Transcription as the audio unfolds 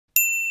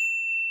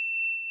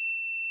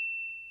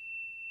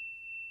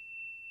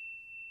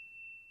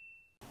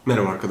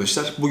Merhaba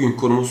arkadaşlar. Bugün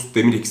konumuz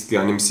demir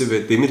eksikliği anemisi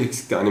ve demir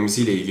eksikliği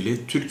anemisi ile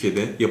ilgili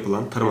Türkiye'de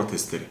yapılan tarama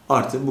testleri.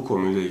 Artı bu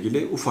konuyla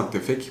ilgili ufak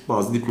tefek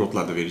bazı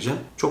dipnotlar da vereceğim.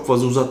 Çok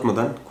fazla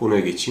uzatmadan konuya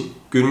geçeyim.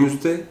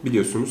 Günümüzde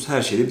biliyorsunuz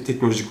her şeyde bir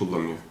teknoloji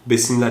kullanılıyor.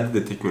 Besinlerde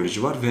de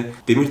teknoloji var ve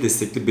demir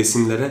destekli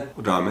besinlere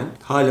rağmen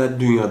hala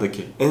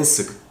dünyadaki en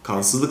sık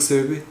kansızlık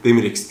sebebi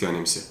demir eksikliği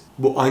anemisi.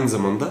 Bu aynı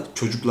zamanda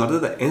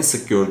çocuklarda da en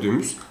sık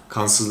gördüğümüz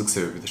kansızlık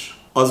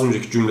sebebidir. Az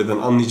önceki cümleden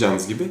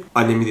anlayacağınız gibi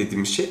anemi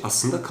dediğimiz şey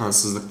aslında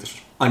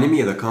kansızlıktır. Anemi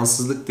ya da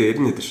kansızlık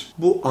değeri nedir?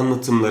 Bu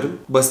anlatımların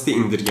basite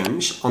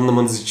indirgenmiş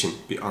anlamanız için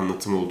bir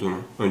anlatım olduğunu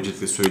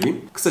öncelikle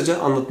söyleyeyim. Kısaca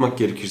anlatmak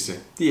gerekirse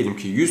diyelim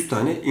ki 100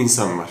 tane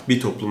insan var.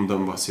 Bir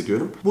toplumdan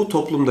bahsediyorum. Bu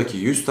toplumdaki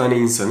 100 tane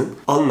insanın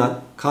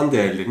alınan kan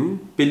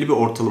değerlerinin belli bir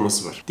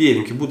ortalaması var.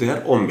 Diyelim ki bu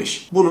değer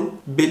 15. Bunun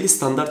belli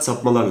standart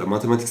sapmalarla,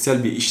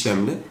 matematiksel bir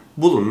işlemle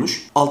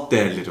bulunmuş alt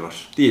değerleri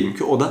var. Diyelim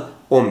ki o da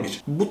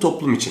 11. Bu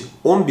toplum için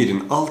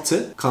 11'in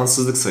altı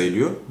kansızlık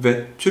sayılıyor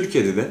ve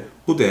Türkiye'de de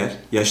bu değer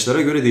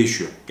yaşlara göre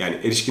değişiyor. Yani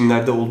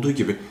erişkinlerde olduğu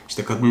gibi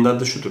işte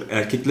kadınlarda şudur,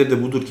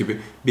 erkeklerde budur gibi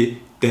bir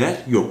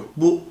değer yok.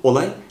 Bu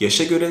olay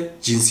yaşa göre,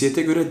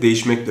 cinsiyete göre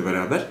değişmekle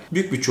beraber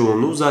büyük bir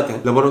çoğunluğu zaten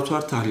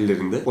laboratuvar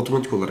tahlillerinde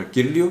otomatik olarak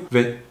giriliyor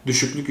ve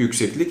düşüklük,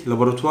 yükseklik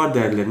laboratuvar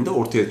değerlerinde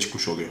ortaya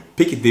çıkmış oluyor.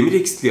 Peki demir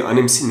eksikliği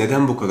anemisi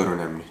neden bu kadar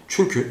önemli?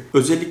 Çünkü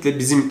özellikle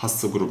bizim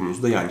hasta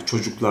grubumuzda yani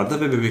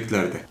çocuklarda ve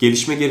bebeklerde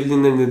gelişme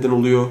gerilimlerine neden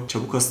oluyor,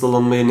 çabuk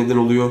hastalanmaya neden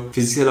oluyor,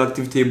 fiziksel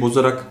aktiviteyi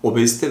bozarak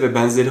obezite ve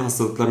benzeri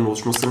hastalıkların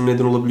oluşmasına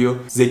neden olabiliyor,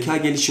 zeka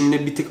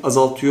gelişimini bir tık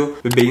azaltıyor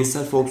ve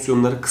beyinsel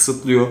fonksiyonları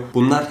kısıtlıyor.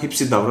 Bunlar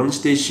hepsi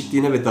davranış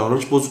değişikliğine ve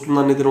davranış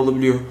bozukluğuna neden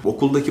olabiliyor.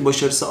 Okuldaki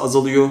başarısı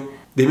azalıyor.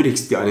 Demir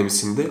eksikliği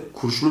anemisinde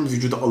kurşunun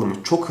vücuda alımı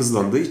çok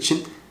hızlandığı için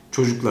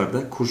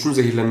çocuklarda kurşun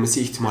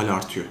zehirlenmesi ihtimali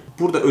artıyor.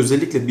 Burada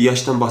özellikle bir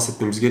yaştan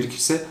bahsetmemiz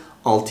gerekirse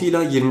 6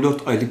 ila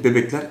 24 aylık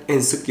bebekler en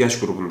sık yaş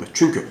grubunda.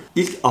 Çünkü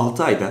ilk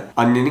 6 ayda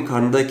annenin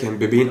karnındayken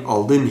bebeğin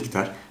aldığı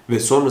miktar ve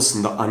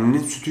sonrasında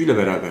annenin sütüyle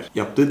beraber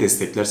yaptığı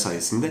destekler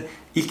sayesinde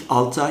ilk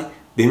 6 ay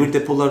demir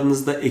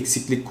depolarınızda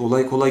eksiklik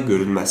kolay kolay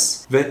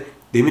görülmez. Ve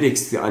demir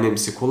eksikliği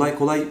anemisi kolay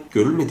kolay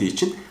görülmediği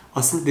için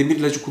aslında demir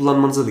ilacı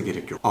kullanmanıza da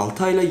gerek yok.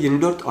 6 ay ile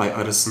 24 ay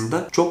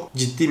arasında çok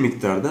ciddi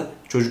miktarda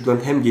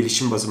çocukların hem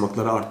gelişim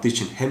basamakları arttığı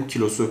için hem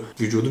kilosu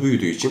vücudu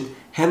büyüdüğü için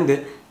hem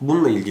de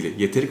bununla ilgili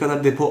yeteri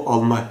kadar depo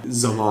alma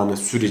zamanı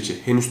süreci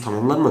henüz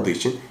tamamlanmadığı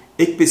için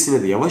ek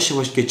besine de yavaş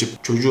yavaş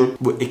geçip çocuğun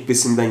bu ek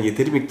besinden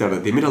yeteri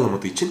miktarda demir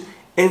alamadığı için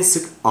en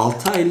sık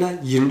 6 ay ile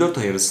 24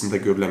 ay arasında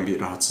görülen bir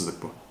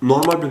rahatsızlık bu.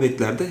 Normal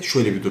bebeklerde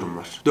şöyle bir durum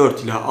var.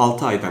 4 ila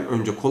 6 aydan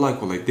önce kolay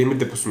kolay demir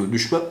deposunda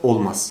düşme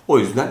olmaz. O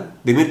yüzden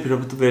demir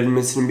preparatı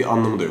verilmesinin bir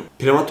anlamı da yok.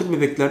 Prematür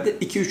bebeklerde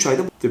 2-3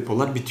 ayda bu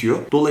depolar bitiyor.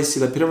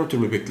 Dolayısıyla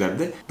prematür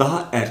bebeklerde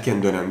daha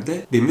erken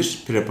dönemde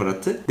demir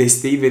preparatı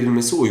desteği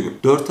verilmesi uygun.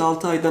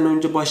 4-6 aydan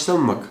önce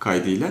başlamamak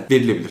kaydıyla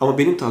verilebilir. Ama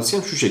benim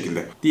tavsiyem şu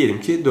şekilde.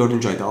 Diyelim ki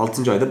 4. ayda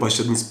 6. ayda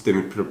başladınız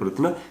demir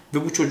preparatına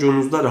ve bu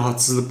çocuğunuzda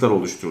rahatsızlıklar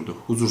oluşturdu.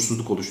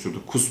 Huzursuzluk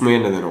oluşturdu. Kusmaya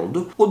neden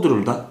oldu. O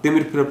durumda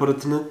demir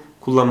preparatını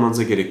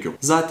kullanmanıza gerek yok.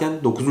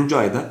 Zaten 9.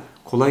 ayda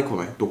kolay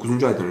kolay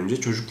 9. aydan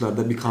önce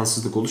çocuklarda bir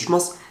kansızlık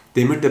oluşmaz.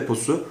 Demir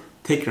deposu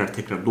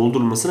tekrar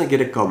doldurulmasına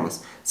gerek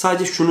kalmaz.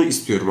 Sadece şunu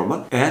istiyorum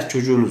ama eğer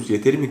çocuğunuz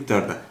yeteri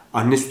miktarda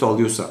anne sütü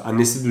alıyorsa,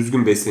 annesi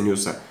düzgün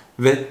besleniyorsa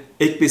ve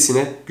ek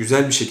besine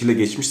güzel bir şekilde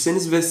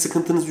geçmişseniz ve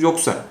sıkıntınız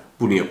yoksa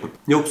bunu yapın.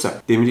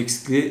 Yoksa demir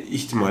eksikliği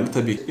ihtimali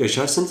tabii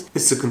yaşarsınız ve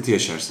sıkıntı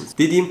yaşarsınız.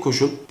 Dediğim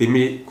koşul,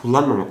 demiri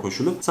kullanmama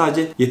koşulu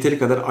sadece yeteri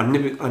kadar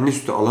anne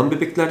sütü alan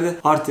bebeklerde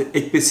artı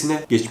ek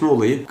besine geçme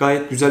olayı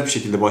gayet güzel bir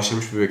şekilde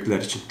başlamış bebekler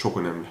için çok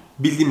önemli.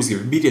 Bildiğimiz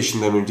gibi 1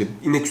 yaşından önce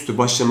inek sütü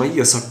başlamayı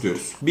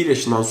yasaklıyoruz. 1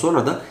 yaşından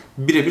sonra da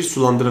birebir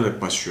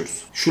sulandırarak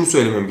başlıyoruz. Şunu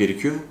söylemem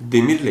gerekiyor.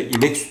 Demirle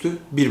inek sütü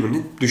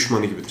birbirinin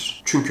düşmanı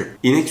gibidir. Çünkü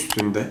inek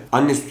sütünde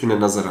anne sütüne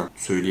nazaran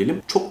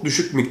söyleyelim çok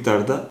düşük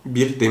miktarda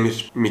bir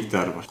demir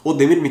miktarı var. O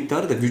demir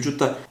miktarı da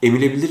vücutta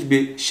emilebilir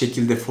bir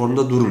şekilde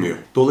formda durmuyor.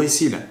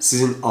 Dolayısıyla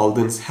sizin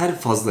aldığınız her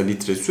fazla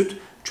litre süt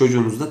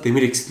çocuğunuzda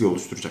demir eksikliği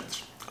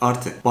oluşturacaktır.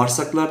 Artı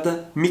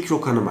bağırsaklarda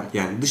mikro kanama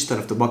yani dış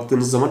tarafta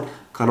baktığınız zaman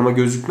kanama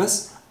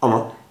gözükmez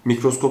ama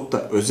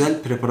mikroskopta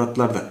özel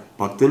preparatlarda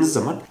baktığınız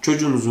zaman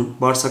çocuğunuzun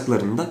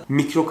bağırsaklarında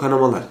mikro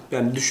kanamalar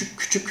yani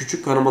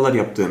küçük kanamalar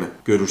yaptığını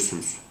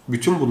görürsünüz.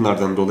 Bütün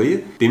bunlardan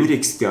dolayı demir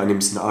eksikliği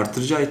anemisini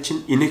artıracağı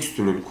için inek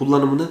sütünün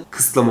kullanımını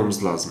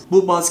kısıtlamamız lazım.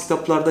 Bu bazı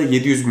kitaplarda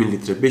 700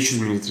 ml,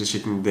 500 ml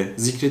şeklinde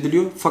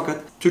zikrediliyor. Fakat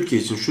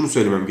Türkiye için şunu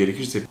söylemem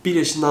gerekirse 1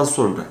 yaşından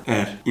sonra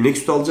eğer inek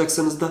sütü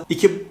alacaksanız da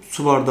 2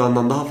 su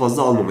bardağından daha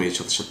fazla almamaya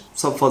çalışın.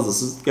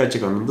 Fazlası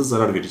gerçek anlamda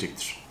zarar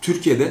verecektir.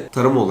 Türkiye'de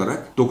tarama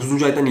olarak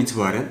 9. aydan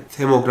itibaren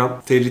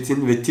hemogram,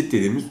 ferritin ve tit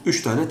dediğimiz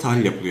 3 tane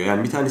tahlil yapılıyor.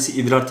 Yani bir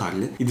tanesi idrar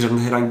tahlili.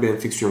 İdrarında herhangi bir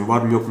enfeksiyon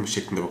var mı yok mu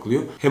şeklinde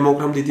bakılıyor.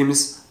 Hemogram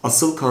dediğimiz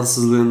asıl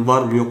kansızlığın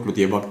var mı yok mu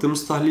diye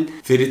baktığımız tahlil.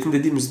 Ferritin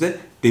dediğimizde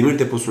demir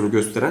deposunu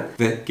gösteren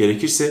ve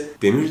gerekirse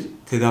demir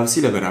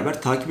tedavisiyle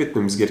beraber takip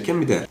etmemiz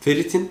gereken bir değer.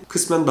 Ferritin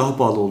kısmen daha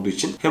pahalı olduğu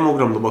için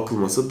hemogramla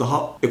bakılması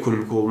daha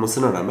ekonomik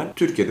olmasına rağmen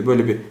Türkiye'de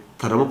böyle bir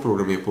tarama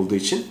programı yapıldığı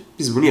için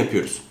biz bunu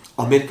yapıyoruz.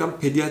 Amerikan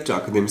Pediatri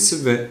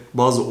Akademisi ve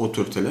bazı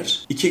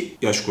otoriteler 2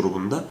 yaş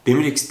grubunda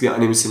demir eksikliği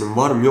anemisinin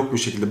var mı yok mu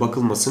şekilde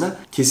bakılmasına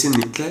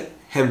kesinlikle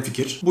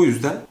hemfikir. Bu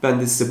yüzden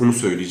ben de size bunu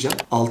söyleyeceğim.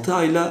 6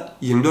 ayla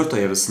 24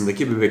 ay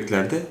arasındaki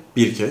bebeklerde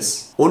bir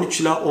kez,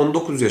 13 ila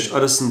 19 yaş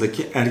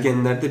arasındaki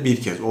ergenlerde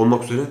bir kez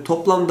olmak üzere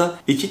toplamda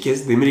 2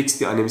 kez demir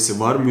eksikliği anemisi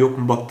var mı yok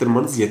mu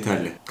baktırmanız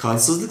yeterli.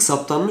 Kansızlık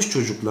saptanmış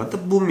çocuklarda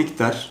bu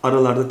miktar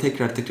aralarda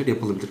tekrar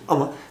yapılabilir.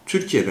 Ama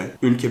Türkiye'de,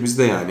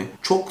 ülkemizde yani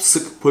çok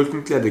sık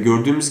polikliniklerde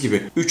gördüğümüz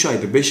gibi 3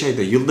 ayda, 5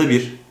 ayda, yılda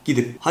bir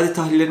gidip hadi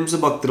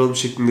tahlillerimize baktıralım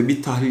şeklinde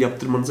bir tahlil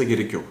yaptırmanıza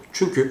gerek yok.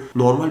 Çünkü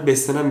normal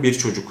beslenen bir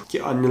çocuk,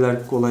 ki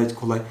anneler kolay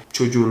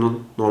çocuğunun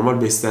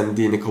normal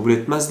beslendiğini kabul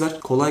etmezler.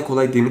 Kolay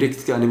kolay demir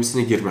eksikliği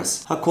anemisine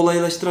girmez. Ha,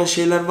 kolaylaştıran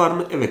şeyler var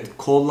mı? Evet,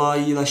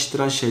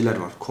 kolaylaştıran şeyler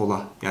var.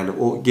 Yani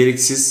o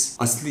gereksiz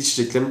asitli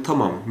içeceklerin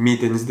tamamı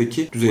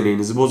midenizdeki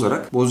düzeninizi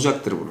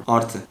bozacaktır bunu.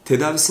 Artı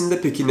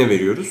tedavisinde peki ne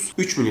veriyoruz?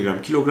 3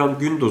 mg kilogram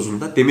gün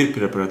dozunda demir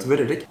preparatı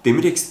vererek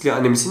demir eksikliği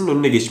anemisinin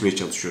önüne geçmeye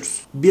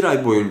çalışıyoruz. Bir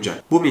ay boyunca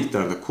bu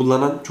miktarda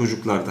kullanan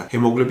çocuklarda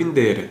hemoglobin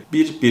değeri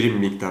bir birim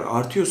miktar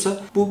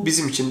artıyorsa bu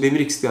bizim için demir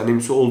eksikliği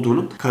anemisi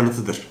olduğunun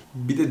kanıtıdır.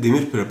 Bir de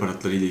demir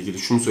preparatları ile ilgili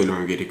şunu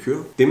söylemem gerekiyor.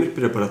 Demir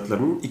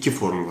preparatlarının 2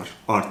 formu var.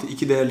 Artı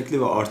 2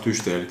 değerlikli ve artı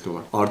 3 değerlikli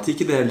olan. Artı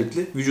 2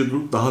 değerlikli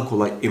vücudun daha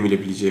kolay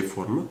emilebileceği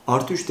formu.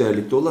 Artı 3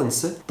 değerlikli olan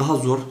ise daha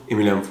zor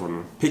emilen formu.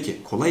 Peki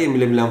kolay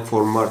emilebilen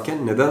form varken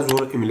neden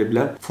zor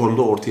emilebilen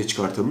formda ortaya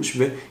çıkartılmış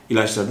ve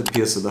ilaçlarda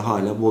piyasada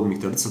hala bol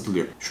miktarda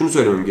satılıyor? Şunu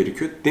söylemem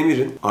gerekiyor.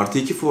 Demirin artı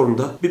 2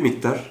 formda bir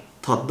miktar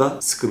tadda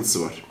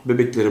sıkıntısı var.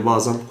 Bebekleri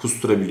bazen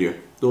kusturabiliyor.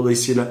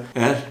 Dolayısıyla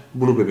eğer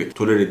bunu bebek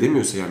tolere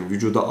edemiyorsa, yani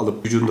vücuda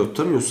alıp vücudunda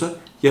tutamıyorsa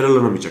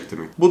yararlanamayacak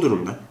demek. Bu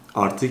durumda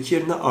artı 2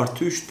 yerine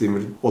artı 3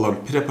 demir olan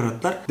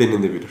preparatlar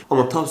denenebilir.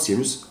 Ama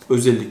tavsiyemiz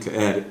özellikle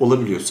eğer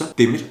olabiliyorsa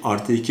demir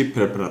artı 2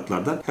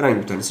 preparatlardan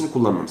herhangi bir tanesini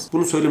kullanmanız.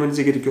 Bunu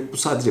söylemenize gerek yok. Bu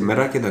sadece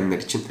merak edenler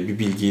için bir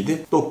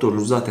bilgiydi.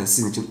 Doktorunuz zaten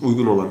sizin için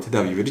uygun olan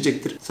tedavi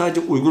verecektir.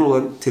 Sadece uygun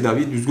olan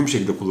tedaviyi düzgün bir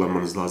şekilde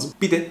kullanmanız lazım.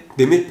 Bir de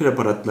demir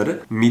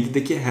preparatları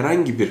midedeki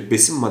herhangi bir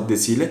besin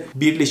maddesiyle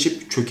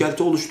birleşip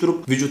çökelti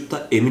oluşturup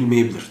vücutta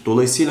emilmeyebilir.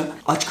 Dolayısıyla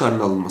aç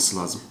karnına alınması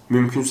lazım.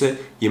 Mümkünse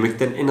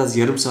yemekten en az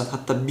yarım saat,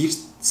 hatta 1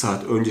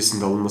 saat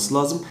öncesinde alınması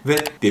lazım ve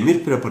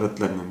demir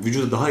preparatlarının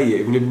vücuda daha iyi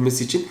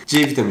emilebilmesi için C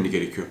vitamini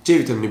gerekiyor. C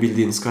vitamini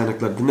bildiğiniz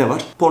kaynaklarda ne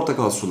var?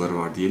 Portakal suları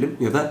var diyelim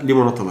ya da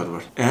limonatalar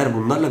var. Eğer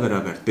bunlarla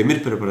beraber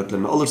demir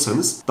preparatlarını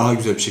alırsanız daha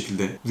güzel bir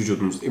şekilde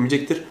vücudunuz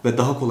emecektir ve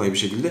daha kolay bir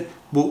şekilde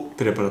bu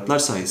preparatlar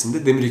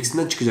sayesinde demir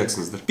eksikliğinden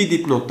çıkacaksınızdır. Bir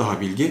dipnot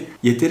daha bilgi.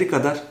 Yeteri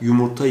kadar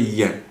yumurta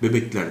yiyen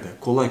bebeklerde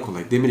kolay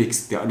kolay demir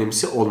eksikliği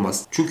anemisi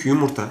olmaz. Çünkü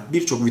yumurta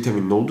birçok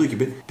vitaminin olduğu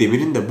gibi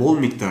demirin de bol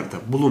miktarda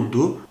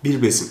bulunduğu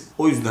bir besin.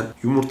 O yüzden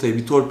yumurtaya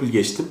bir torpil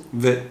geçtim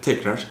ve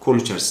tekrar konu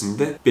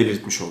içerisinde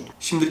belirtmiş oldum.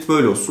 Şimdilik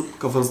böyle olsun.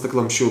 Kafanızda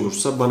takılan bir şey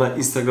olursa bana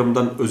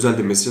Instagram'dan özel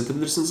de mesaj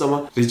atabilirsiniz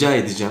ama rica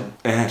edeceğim,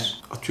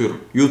 eğer atıyorum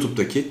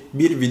YouTube'daki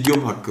bir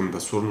videom hakkında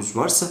sorunuz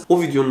varsa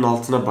o videonun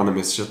altına bana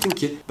mesaj atın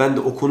ki ben de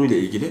o konuyla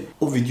ilgili,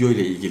 o video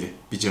ile ilgili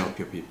bir cevap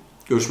yapayım.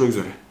 Görüşmek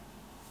üzere.